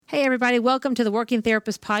Hey, everybody. Welcome to the Working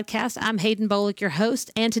Therapist Podcast. I'm Haden, your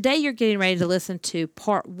host, and today you're getting ready to listen to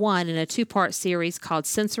part one in a two-part series called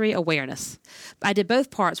Sensory Awareness. I did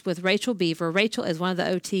both parts with Rachel Beaver. Rachel is one of the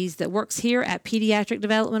OTs that works here at Pediatric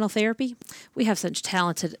Developmental Therapy. We have such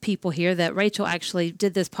talented people here that Rachel actually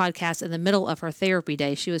did this podcast in the middle of her therapy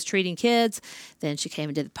day. She was treating kids, then she came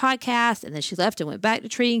and did the podcast, and then she left and went back to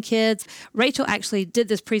treating kids. Rachel actually did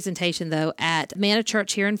this presentation, though, at Manna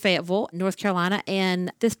Church here in Fayetteville, North Carolina,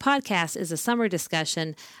 and this podcast is a summary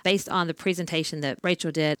discussion based on the presentation that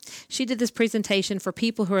Rachel did. She did this presentation for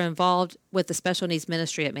people who are involved with the special needs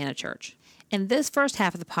ministry at Manna Church. In this first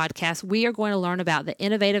half of the podcast, we are going to learn about the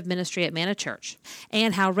innovative ministry at Manna Church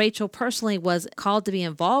and how Rachel personally was called to be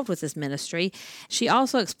involved with this ministry. She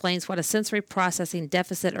also explains what a sensory processing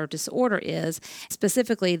deficit or disorder is.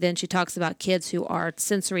 Specifically, then she talks about kids who are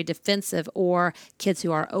sensory defensive or kids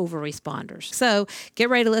who are over-responders. So get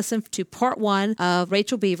ready to listen to part one of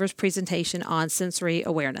Rachel Beaver's presentation on sensory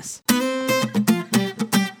awareness.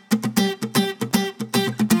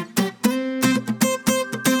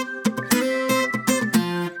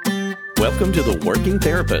 Welcome to The Working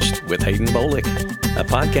Therapist with Haden, a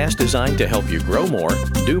podcast designed to help you grow more,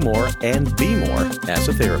 do more, and be more as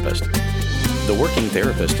a therapist. The Working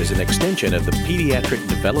Therapist is an extension of the Pediatric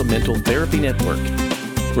Developmental Therapy Network.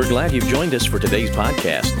 We're glad you've joined us for today's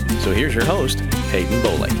podcast. So here's your host, Haden.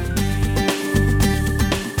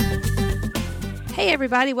 Hey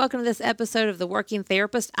everybody, welcome to this episode of The Working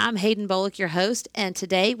Therapist. I'm Haden, your host, and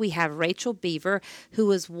today we have Rachel Beaver,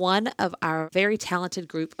 who is one of our very talented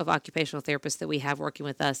group of occupational therapists that we have working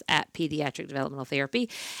with us at Pediatric Developmental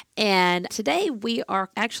Therapy. And today we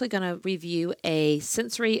are actually going to review a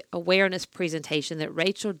sensory awareness presentation that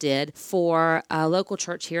Rachel did for a local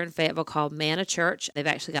church here in Fayetteville called Manna Church. They've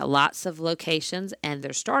actually got lots of locations, and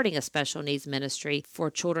they're starting a special needs ministry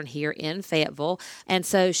for children here in Fayetteville. And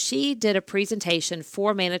so she did a presentation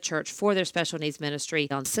for Manna Church for their special needs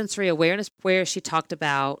ministry on sensory awareness, where she talked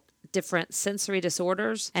about different sensory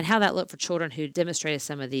disorders and how that looked for children who demonstrated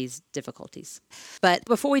some of these difficulties. But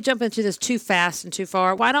before we jump into this too fast and too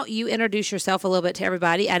far, why don't you introduce yourself a little bit to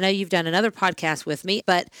everybody? I know you've done another podcast with me,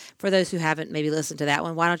 but for those who haven't maybe listened to that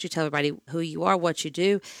one, why don't you tell everybody who you are, what you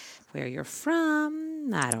do, where you're from?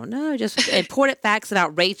 I don't know. Just important facts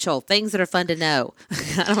about Rachel, things that are fun to know.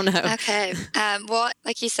 I don't know. Okay. Well,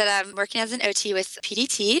 like you said, I'm working as an OT with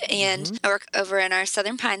PDT, and I work over in our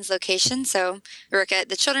Southern Pines location. So we work at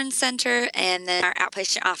the Children's Center and then our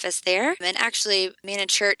outpatient office there. And actually, Manna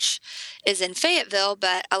Church is in Fayetteville,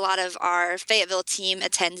 but a lot of our Fayetteville team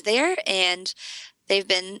attends there, and they've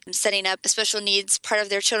been setting up a special needs part of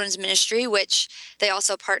their children's ministry, which they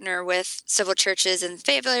also partner with several churches in the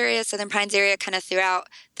Fayetteville area, Southern Pines area, kind of throughout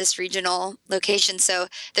this regional location. So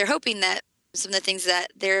they're hoping that some of the things that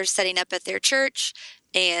they're setting up at their church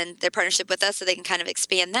and their partnership with us, so they can kind of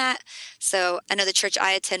expand that. So I know the church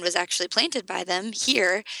I attend was actually planted by them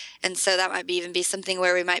here. And so that might even be something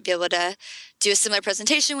where we might be able to do a similar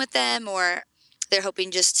presentation with them, or they're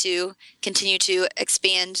hoping just to continue to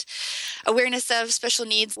expand awareness of special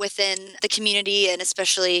needs within the community and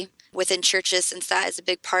especially within churches, since that is a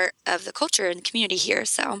big part of the culture and the community here.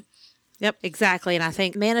 So. Yep, exactly. And I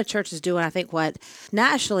think Manna Church is doing, what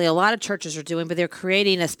nationally a lot of churches are doing, but they're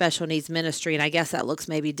creating a special needs ministry. And I guess that looks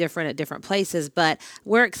maybe different at different places, but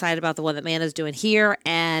we're excited about the one that Manna's doing here,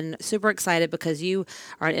 and super excited because you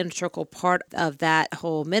are an integral part of that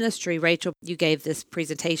whole ministry. Rachel, you gave this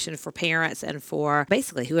presentation for parents and for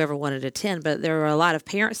basically whoever wanted to attend, but there were a lot of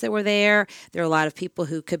parents that were there. There are a lot of people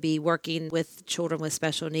who could be working with children with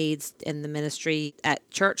special needs in the ministry at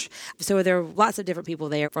church. So there are lots of different people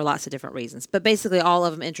there for lots of different reasons, but basically all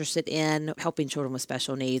of them interested in helping children with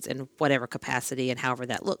special needs in whatever capacity and however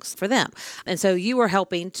that looks for them. And so you were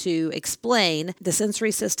helping to explain the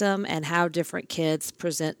sensory system and how different kids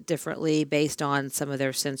present differently based on some of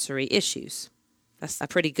their sensory issues. That's a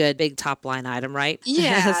pretty good big top line item, right?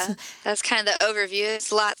 Yeah, that's kind of the overview.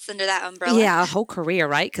 It's lots under that umbrella. Yeah, a whole career,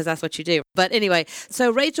 right? Because that's what you do. But anyway,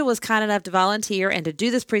 so Rachel was kind enough to volunteer and to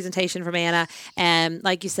do this presentation for Manna. And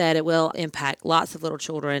like you said, it will impact lots of little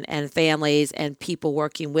children and families and people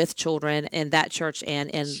working with children in that church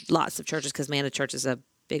and in lots of churches, because Manna Church is a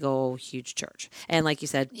big old huge church. And like you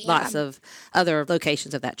said, lots of other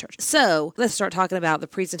locations of that church. So let's start talking about the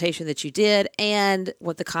presentation that you did and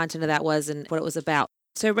what the content of that was and what it was about.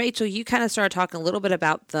 So, Rachel, you kind of started talking a little bit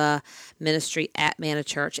about the ministry at Manna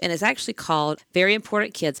Church, and it's actually called Very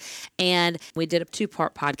Important Kids. And we did a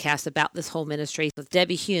 2-part podcast about this whole ministry with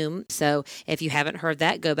Debbie Hume. So, if you haven't heard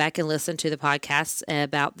that, go back and listen to the podcasts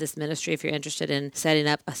about this ministry. If you're interested in setting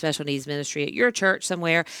up a special needs ministry at your church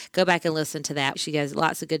somewhere, go back and listen to that. She has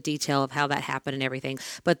lots of good detail of how that happened and everything.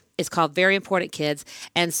 But it's called Very Important Kids.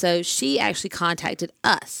 And so she actually contacted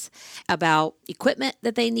us about equipment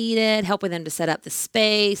that they needed, helping them to set up the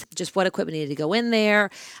space, just what equipment needed to go in there,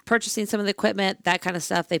 purchasing some of the equipment, that kind of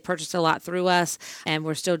stuff. They purchased a lot through us, and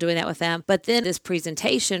we're still doing that with them. But then this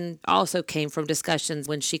presentation also came from discussions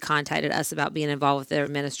when she contacted us about being involved with their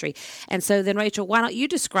ministry. And so then, Rachel, why don't you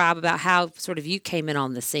describe about how sort of you came in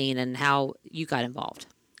on the scene and how you got involved?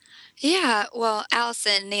 Yeah, well,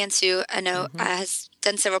 Allison Nance, who I know has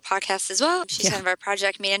done several podcasts as well. She's kind of our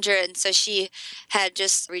project manager, and so she had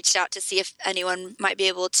just reached out to see if anyone might be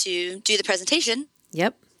able to do the presentation.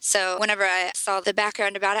 Yep. So whenever I saw the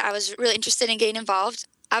background about it, I was really interested in getting involved.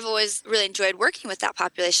 I've always really enjoyed working with that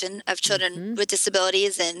population of children with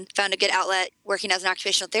disabilities and found a good outlet working as an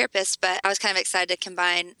occupational therapist, but I was kind of excited to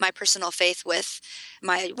combine my personal faith with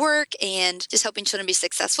my work and just helping children be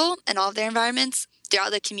successful in all of their environments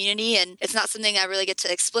throughout the community. And it's not something I really get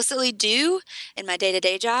to explicitly do in my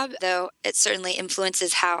day-to-day job, though it certainly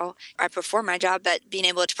influences how I perform my job. But being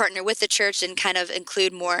able to partner with the church and kind of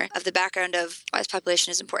include more of the background of why this population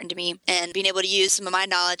is important to me and being able to use some of my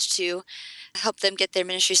knowledge to help them get their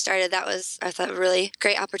ministry started, that was, I thought, a really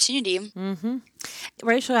great opportunity. Mm-hmm.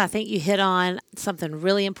 Rachel, I think you hit on something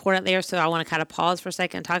really important there, so I want to kind of pause for a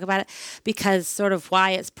second and talk about it, because sort of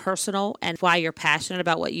why it's personal and why you're passionate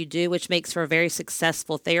about what you do, which makes for a very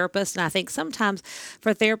successful therapist. And I think sometimes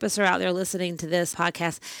for therapists who are out there listening to this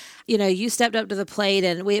podcast, you know, you stepped up to the plate,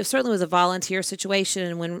 and it certainly was a volunteer situation.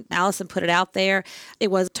 And when Allison put it out there,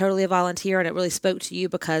 it was totally a volunteer, and it really spoke to you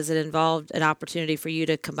because it involved an opportunity for you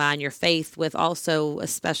to combine your faith with also a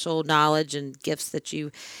special knowledge and gifts that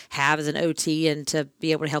you have as an OT and to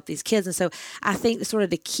be able to help these kids. And so I think sort of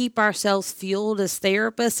to keep ourselves fueled as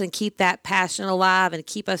therapists and keep that passion alive and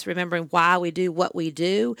keep us remembering why we do what we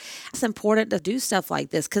do, it's important to do stuff like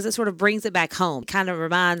this because it sort of brings it back home. It kind of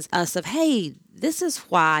reminds us of, hey, this is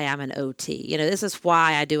why I'm an OT. You know, this is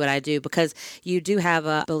why I do what I do, because you do have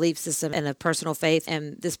a belief system and a personal faith,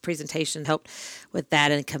 and this presentation helped with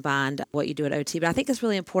that and combined what you do at OT. But I think it's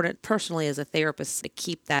really important personally as a therapist to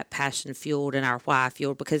keep that passion fueled and our why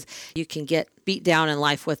fueled, because you can get beat down in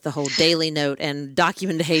life with the whole daily note and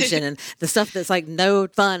documentation and the stuff that's like no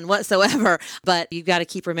fun whatsoever. But you've got to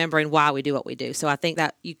keep remembering why we do what we do. So I think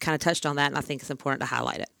that you kind of touched on that, and I think it's important to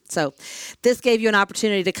highlight it. So this gave you an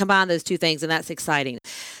opportunity to combine those two things, and that's exciting.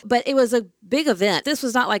 But it was a big event. This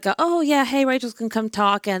was not like oh, yeah, hey, Rachel's can come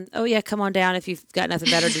talk, and, oh, yeah, come on down if you've got nothing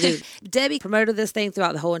better to do. Debbie promoted this thing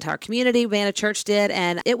throughout the whole entire community. Manna Church did,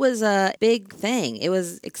 and it was a big thing. It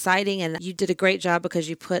was exciting, and you did a great job because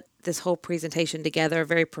you put this whole presentation together, a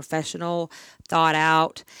very professional, thought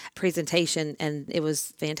out presentation, and it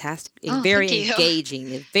was fantastic. Very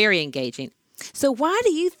engaging. Very engaging. So why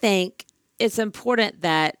do you think it's important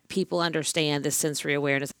that people understand this sensory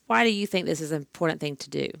awareness? Why do you think this is an important thing to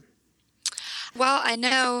do? Well, I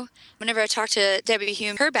know whenever I talk to Debbie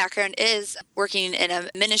Hume, her background is working in a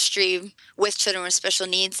ministry with children with special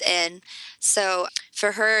needs. And so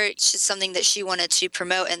for her, it's just something that she wanted to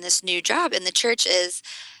promote in this new job in the church is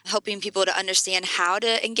helping people to understand how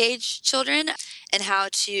to engage children and how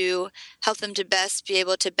to help them to best be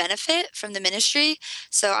able to benefit from the ministry.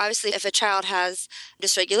 So obviously, if a child has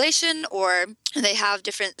dysregulation or they have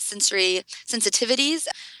different sensory sensitivities,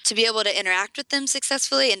 to be able to interact with them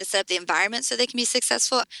successfully and to set up the environment so they can be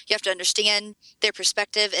successful, you have to understand their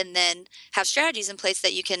perspective and then have strategies in place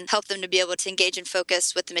that you can help them to be able to engage and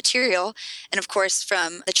focus with the material. And of course,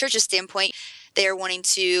 from the church's standpoint, they are wanting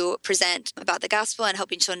to present about the gospel and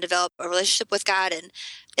helping children develop a relationship with God. And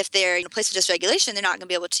if they're in a place of dysregulation, they're not going to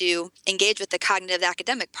be able to engage with the cognitive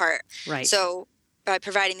academic part. Right. So by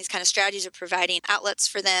providing these kind of strategies or providing outlets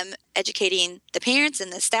for them, educating the parents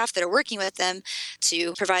and the staff that are working with them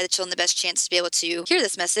to provide the children the best chance to be able to hear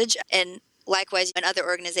this message. And likewise, in other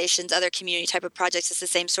organizations, other community type of projects, it's the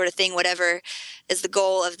same sort of thing. Whatever is the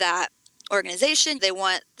goal of that organization, they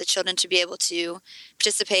want the children to be able to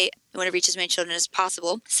participate and want to reach as many children as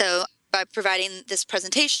possible. So by providing this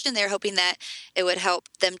presentation, they're hoping that it would help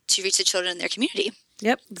them to reach the children in their community.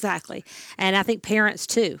 Yep, exactly. And I think parents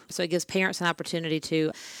too. So it gives parents an opportunity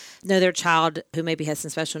to know their child who maybe has some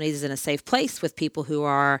special needs is in a safe place with people who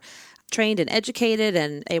are trained and educated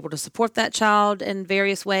and able to support that child in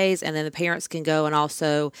various ways. And then the parents can go and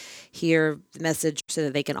also hear the message so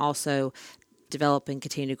that they can also develop and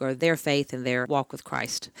continue to grow their faith and their walk with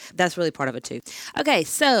Christ. That's really part of it too. Okay,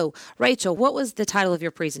 so Rachel, what was the title of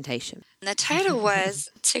your presentation? The title was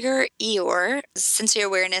Tigger Eeyore, Sensory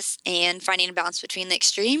Awareness and Finding a Balance Between the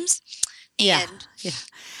Extremes. Yeah.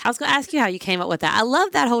 I was going to ask you how you came up with that. I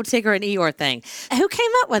love that whole Tigger and Eeyore thing. Who came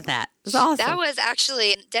up with that? It was awesome. That was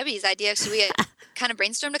actually Debbie's idea. So we had kind of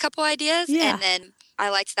brainstormed a couple ideas. Yeah. And then I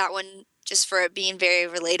liked that one just for it being very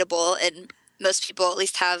relatable. And most people at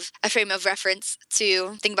least have a frame of reference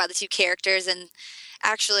to think about the two characters. And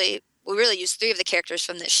actually, we really use 3 of the characters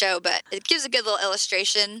from this show, but it gives a good little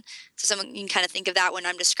illustration. So someone can kind of think of that when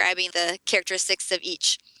I'm describing the characteristics of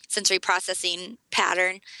each sensory processing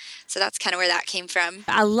pattern. So that's kind of where that came from.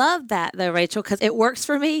 I love that though, Rachel, because it works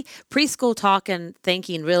for me. Preschool talk and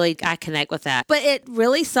thinking, really, I connect with that. But it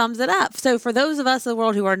really sums it up. So for those of us in the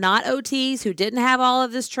world who are not OTs, who didn't have all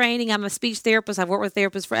of this training, I'm a speech therapist, I've worked with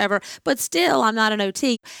therapists forever, but still I'm not an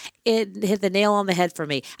OT. It hit the nail on the head for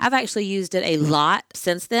me. I've actually used it a lot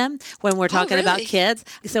since then when we're talking about kids.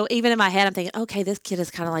 So even in my head, I'm thinking, okay, this kid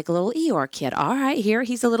is kind of like a little Eeyore kid. All right, here,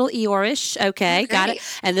 he's a little Eeyore-ish. Okay, got it.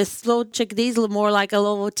 And this little chickadee's more like a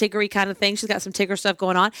little Tiggery kind of thing. She's got some Tigger stuff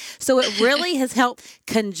going on. So it really has helped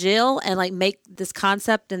congeal and like make this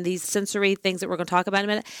concept and these sensory things that we're going to talk about in a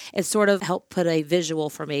minute. It's sort of helped put a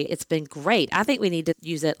visual for me. It's been great. I think we need to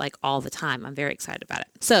use it like all the time. I'm very excited about it.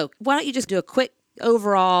 So why don't you just do a quick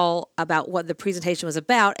overall about what the presentation was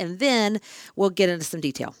about, and then we'll get into some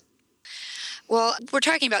detail. Well, we're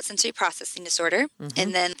talking about sensory processing disorder,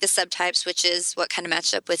 and then the subtypes, which is what kind of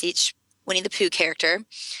matched up with each Winnie the Pooh character.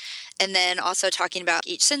 And then also talking about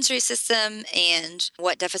each sensory system and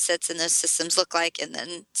what deficits in those systems look like, and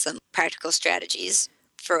then some practical strategies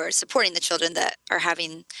for supporting the children that are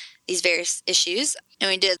having these various issues. And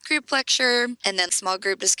we did a group lecture and then small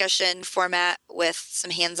group discussion format with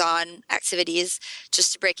some hands-on activities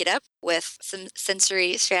just to break it up with some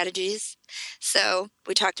sensory strategies. So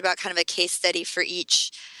we talked about kind of a case study for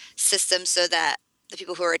each system so that the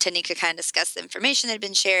people who were attending could kind of discuss the information that had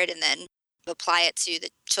been shared and then apply it to the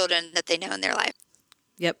children that they know in their life.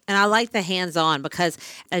 Yep. And I like the hands-on because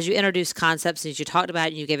as you introduce concepts, as you talked about,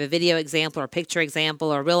 and you gave a video example or picture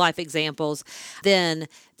example or real-life examples, then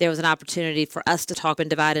there was an opportunity for us to talk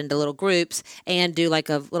and divide into little groups and do like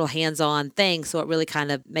a little hands-on thing. So it really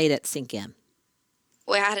kind of made it sink in.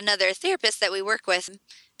 We had another therapist that we work with,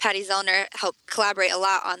 Patty Zellner, helped collaborate a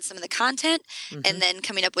lot on some of the content and then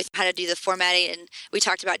coming up with how to do the formatting. And we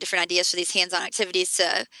talked about different ideas for these hands-on activities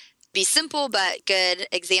to be simple but good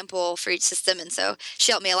example for each system. And so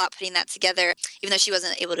she helped me a lot putting that together, even though she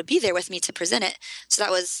wasn't able to be there with me to present it. So that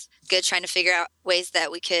was good, trying to figure out ways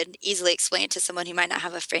that we could easily explain it to someone who might not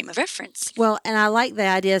have a frame of reference. Well, and I like the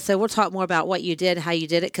idea. So we'll talk more about what you did, how you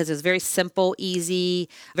did it, because it was very simple, easy,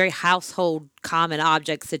 very household common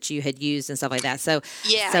objects that you had used and stuff like that. So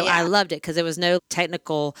I loved it because there was no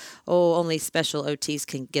technical, only special OTs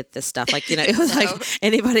can get this stuff. Like, it was like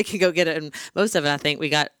anybody can go get it. And most of it, I think we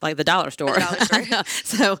got like the dollar store.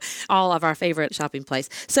 So all of our favorite shopping place.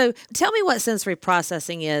 So tell me what sensory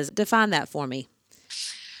processing is. Define that for me.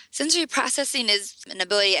 Sensory processing is an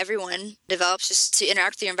ability everyone develops just to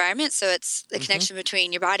interact with the environment. So it's the connection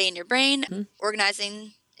between your body and your brain,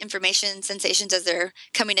 organizing information, sensations as they're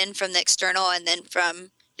coming in from the external, and then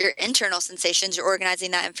from your internal sensations, you're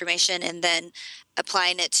organizing that information and then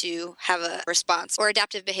applying it to have a response or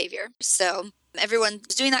adaptive behavior. So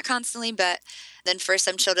everyone's doing that constantly, but then for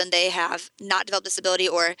some children, they have not developed this ability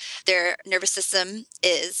or their nervous system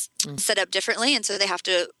is set up differently. And so they have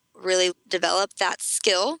to really develop that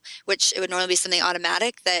skill, which it would normally be something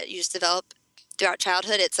automatic that you just develop throughout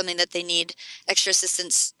childhood. It's something that they need extra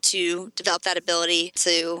assistance to develop that ability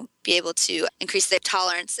to be able to increase their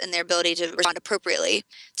tolerance and their ability to respond appropriately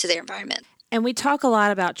to their environment. And we talk a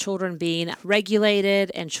lot about children being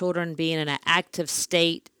regulated and children being in an active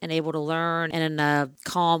state and able to learn and in a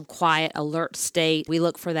calm, quiet, alert state. We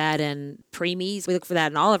look for that in preemies. We look for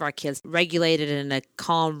that in all of our kids, regulated and in a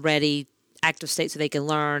calm, ready, active state so they can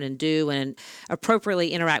learn and do and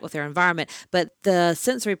appropriately interact with their environment. But the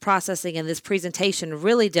sensory processing in this presentation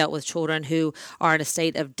really dealt with children who are in a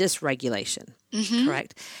state of dysregulation,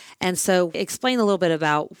 correct? And so explain a little bit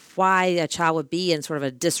about why a child would be in sort of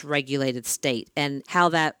a dysregulated state and how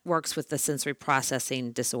that works with the sensory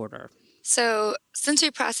processing disorder. So sensory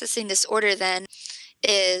processing disorder then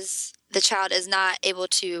is the child is not able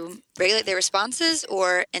to regulate their responses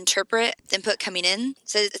or interpret the input coming in.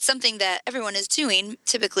 So it's something that everyone is doing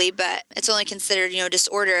typically, but it's only considered,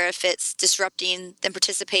 disorder if it's disrupting them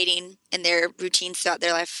participating in their routines throughout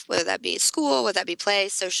their life, whether that be school, whether that be play,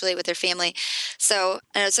 socially with their family. So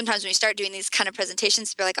I know sometimes when you start doing these kind of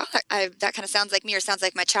presentations, you're like, oh, that kind of sounds like me or sounds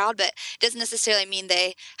like my child, but it doesn't necessarily mean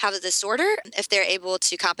they have a disorder if they're able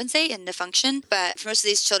to compensate and to function. But for most of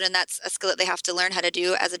these children, that's a skill that they have to learn how to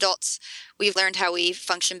do. As adults, we've learned how we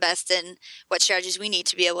function best and what strategies we need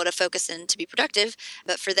to be able to focus and to be productive.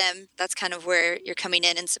 But for them, that's kind of where you're coming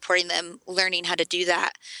in and supporting them, learning how to do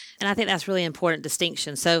that. And I think that's really important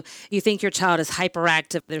distinction. So you think your child is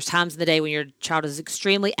hyperactive. There's times in the day when your child is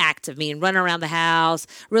extremely active, meaning running around the house,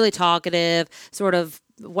 really talkative, sort of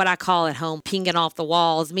what I call at home, pinging off the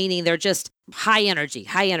walls, meaning they're just high energy.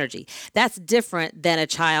 That's different than a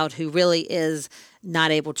child who really is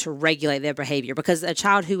not able to regulate their behavior, because a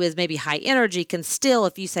child who is maybe high energy can still,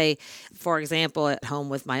 if you say, for example, at home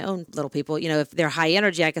with my own little people, if they're high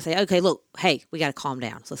energy, I can say, okay, look, hey, we got to calm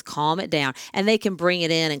down. So let's calm it down. And they can bring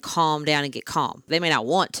it in and calm down and get calm. They may not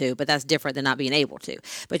want to, but that's different than not being able to.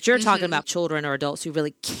 But you're talking about children or adults who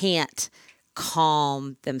really can't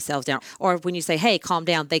calm themselves down. Or when you say, hey, calm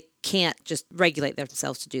down, they can't just regulate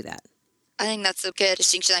themselves to do that. I think that's a good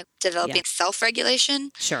distinction, like developing self-regulation.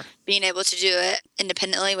 Sure. Being able to do it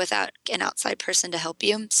independently without an outside person to help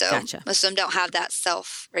you. So Gotcha. Most of them don't have that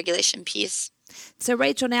self-regulation piece. So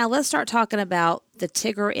Rachel, now let's start talking about the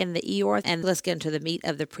Tigger and the Eeyore, and let's get into the meat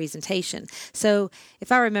of the presentation. So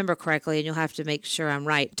if I remember correctly, and you'll have to make sure I'm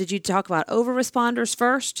right, did you talk about over-responders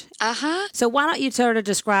first? Uh-huh. So why don't you sort of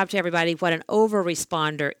describe to everybody what an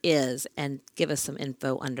over-responder is and give us some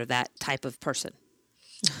info under that type of person?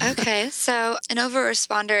 Okay, so an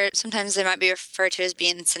over-responder, sometimes they might be referred to as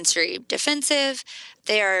being sensory defensive.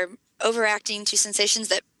 They are overreacting to sensations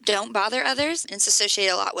that don't bother others, and it's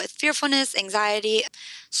associated a lot with fearfulness, anxiety.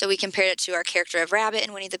 So we compared it to our character of Rabbit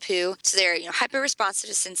in Winnie the Pooh. So they're hyper-responsive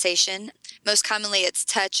to sensation. Most commonly, it's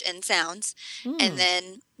touch and sounds. And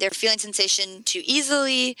then they're feeling sensation too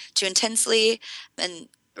easily, too intensely, and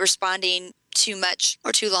responding too much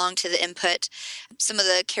or too long to the input. Some of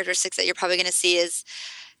the characteristics that you're probably going to see is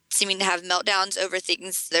seeming to have meltdowns over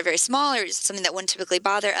things that are very small or something that wouldn't typically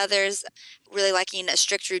bother others, really liking a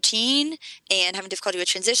strict routine and having difficulty with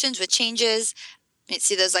transitions, with changes. You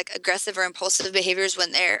see those like aggressive or impulsive behaviors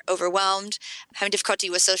when they're overwhelmed, having difficulty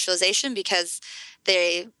with socialization because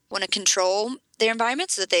they want to control their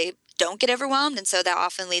environment so that they don't get overwhelmed. And so that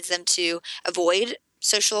often leads them to avoid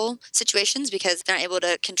social situations because they're not able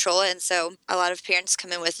to control it. And so a lot of parents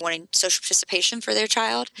come in with wanting social participation for their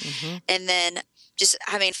child. And then just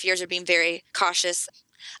having fears or being very cautious.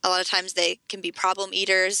 A lot of times they can be problem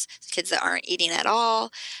eaters, kids that aren't eating at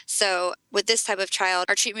all. So with this type of child,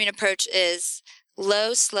 our treatment approach is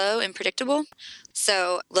low, slow, and predictable.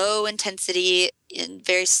 So low intensity and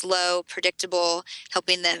very slow, predictable,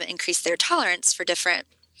 helping them increase their tolerance for different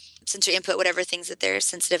sensory input, whatever things that they're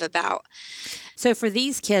sensitive about. So for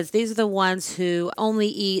these kids, these are the ones who only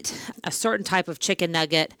eat a certain type of chicken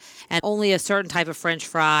nugget and only a certain type of French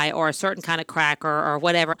fry or a certain kind of cracker or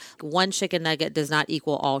whatever. One chicken nugget does not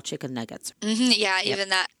equal all chicken nuggets. Yeah, even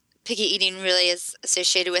that picky eating really is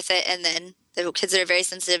associated with it. And then the kids that are very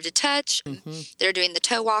sensitive to touch, they're doing the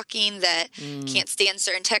toe walking, that can't stand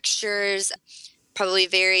certain textures, probably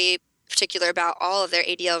very particular about all of their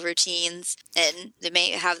ADL routines, and they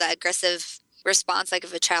may have that aggressive response, like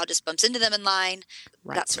if a child just bumps into them in line,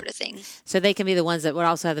 that sort of thing. So they can be the ones that would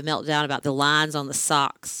also have the meltdown about the lines on the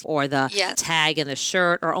socks or the tag in the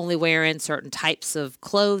shirt, or only wearing certain types of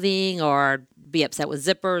clothing, or be upset with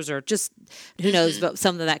zippers, or just who knows, but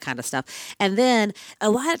some of that kind of stuff. And then a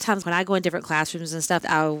lot of times when I go in different classrooms and stuff,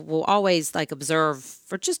 I will always observe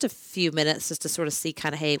for just a few minutes just to sort of see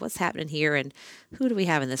kind of, hey, what's happening here and who do we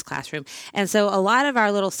have in this classroom? And so a lot of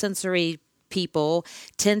our little sensory people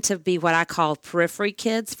tend to be what I call periphery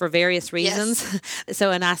kids for various reasons.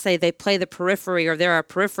 So, and I say they play the periphery, or they're a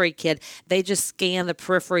periphery kid. They just scan the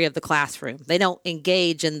periphery of the classroom. They don't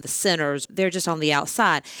engage in the centers. They're just on the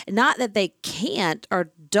outside. Not that they can't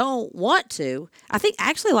or don't want to. I think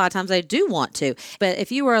actually a lot of times they do want to. But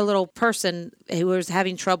if you were a little person who was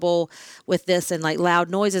having trouble with this and loud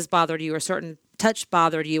noises bothered you, or certain touch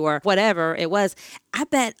bothered you, or whatever it was, I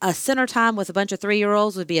bet a center time with a bunch of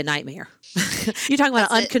 3-year-olds would be a nightmare. You're talking about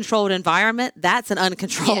an uncontrolled environment. That's an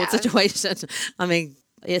uncontrolled situation. I mean,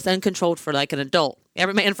 it's uncontrolled for an adult.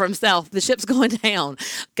 Every man for himself. The ship's going down.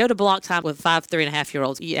 Go to block time with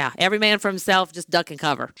 3.5-year-olds. Yeah, every man for himself, just duck and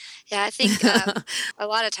cover. Yeah, I think a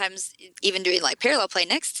lot of times even doing parallel play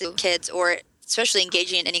next to kids, or especially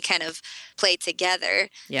engaging in any kind of play together,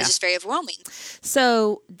 is just very overwhelming.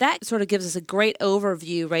 So that sort of gives us a great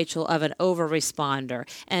overview, Rachel, of an over-responder.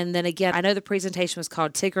 And then again, I know the presentation was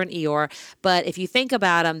called Tigger and Eeyore, but if you think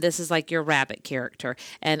about them, this is like your rabbit character.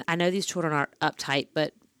 And I know these children are uptight,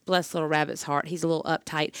 but bless little rabbit's heart, he's a little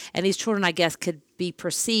uptight. And these children, I guess, could be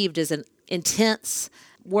perceived as an intense,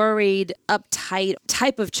 worried, uptight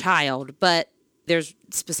type of child, but there's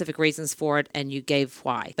specific reasons for it, and you gave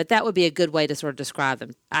why. But that would be a good way to sort of describe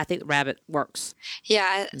them. I think rabbit works.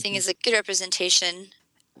 Yeah, I think it's a good representation.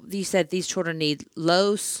 You said these children need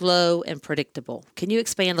low, slow, and predictable. Can you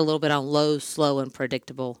expand a little bit on low, slow, and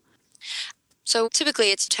predictable? So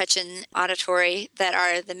typically it's touch and auditory that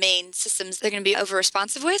are the main systems they're going to be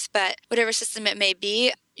over-responsive with, but whatever system it may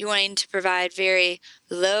be, you're wanting to provide very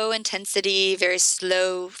low intensity, very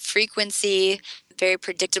slow frequency, very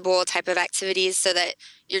predictable type of activities so that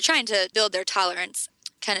you're trying to build their tolerance,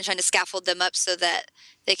 kind of trying to scaffold them up so that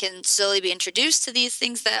they can slowly be introduced to these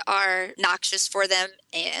things that are noxious for them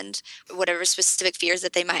and whatever specific fears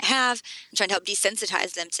that they might have, and trying to help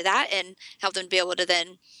desensitize them to that and help them be able to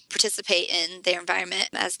then participate in their environment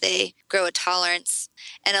as they grow a tolerance.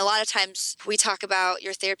 And a lot of times we talk about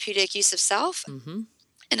your therapeutic use of self,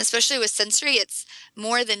 and especially with sensory, it's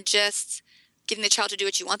more than just getting the child to do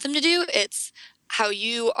what you want them to do. It's how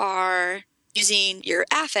you are using your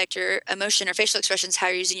affect, your emotion, or facial expressions, how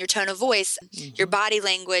you're using your tone of voice, your body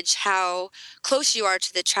language, how close you are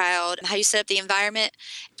to the child, how you set up the environment,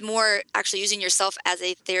 more actually using yourself as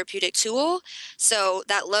a therapeutic tool. So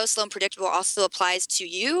that low, slow, and predictable also applies to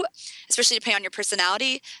you, especially depending on your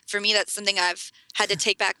personality. For me, that's something I've had to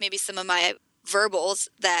take back maybe some of my verbals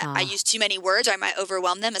that I use too many words or I might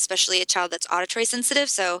overwhelm them, especially a child that's auditory sensitive.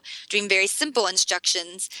 So doing very simple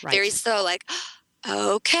instructions, very slow, like,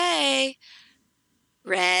 okay,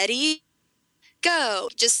 ready, go.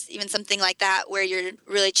 Just even something like that where you're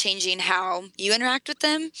really changing how you interact with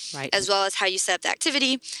them, as well as how you set up the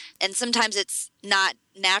activity. And sometimes it's not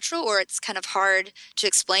natural or it's kind of hard to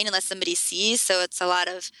explain unless somebody sees. So it's a lot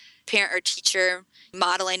of parent or teacher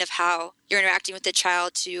modeling of how you're interacting with the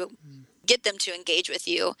child to get them to engage with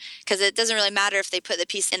you, because it doesn't really matter if they put the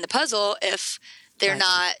piece in the puzzle if they're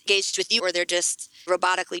not engaged with you or they're just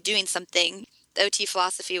robotically doing something. The OT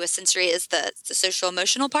philosophy with sensory is the social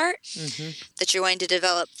emotional part, that you're wanting to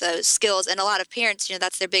develop those skills. And a lot of parents,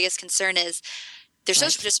 that's their biggest concern is their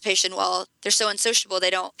social participation. Well, they're so unsociable,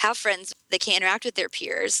 they don't have friends, they can't interact with their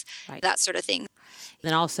peers, that sort of thing.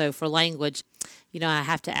 Then also for language, I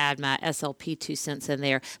have to add my SLP 2 cents in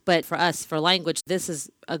there. But for us, for language, this is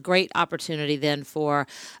a great opportunity then for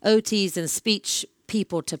OTs and speech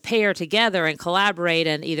people to pair together and collaborate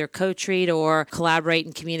and either co-treat or collaborate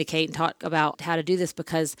and communicate and talk about how to do this,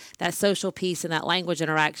 because that social piece and that language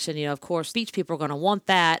interaction, of course, speech people are going to want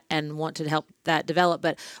that and want to help that develop.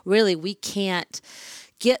 But really, we can't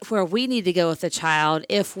get where we need to go with the child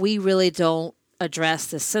if we really don't address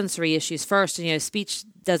the sensory issues first. And, speech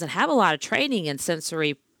doesn't have a lot of training in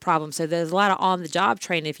sensory problems. So there's a lot of on-the-job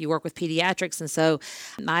training if you work with pediatrics. And so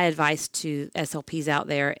my advice to SLPs out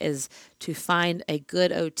there is to find a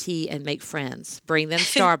good OT and make friends. Bring them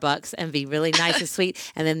Starbucks and be really nice and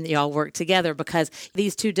sweet, and then y'all work together, because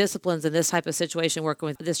these two disciplines in this type of situation, working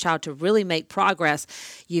with this child to really make progress,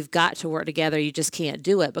 you've got to work together. You just can't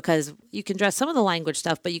do it, because you can address some of the language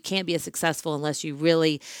stuff, but you can't be as successful unless you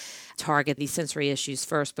really target these sensory issues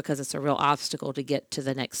first, because it's a real obstacle to get to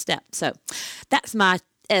the next step. So that's my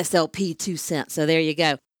SLP 2 cents. So there you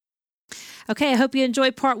go. Okay, I hope you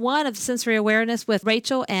enjoyed part 1 of sensory awareness with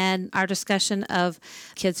Rachel and our discussion of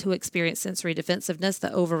kids who experience sensory defensiveness,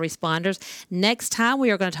 the over-responders. Next time,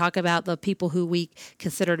 we are going to talk about the people who we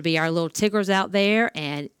consider to be our little Tiggers out there,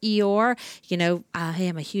 and Eeyore. I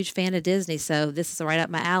am a huge fan of Disney, so this is right up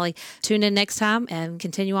my alley. Tune in next time and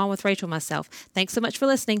continue on with Rachel and myself. Thanks so much for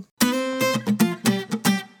listening.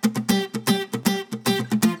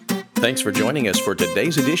 Thanks for joining us for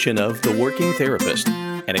today's edition of The Working Therapist,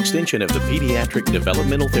 an extension of the Pediatric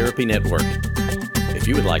Developmental Therapy Network. If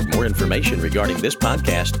you would like more information regarding this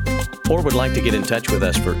podcast or would like to get in touch with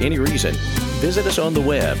us for any reason, visit us on the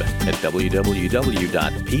web at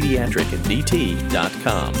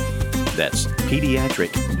www.pediatricdt.com. That's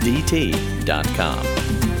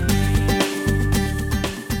pediatricdt.com.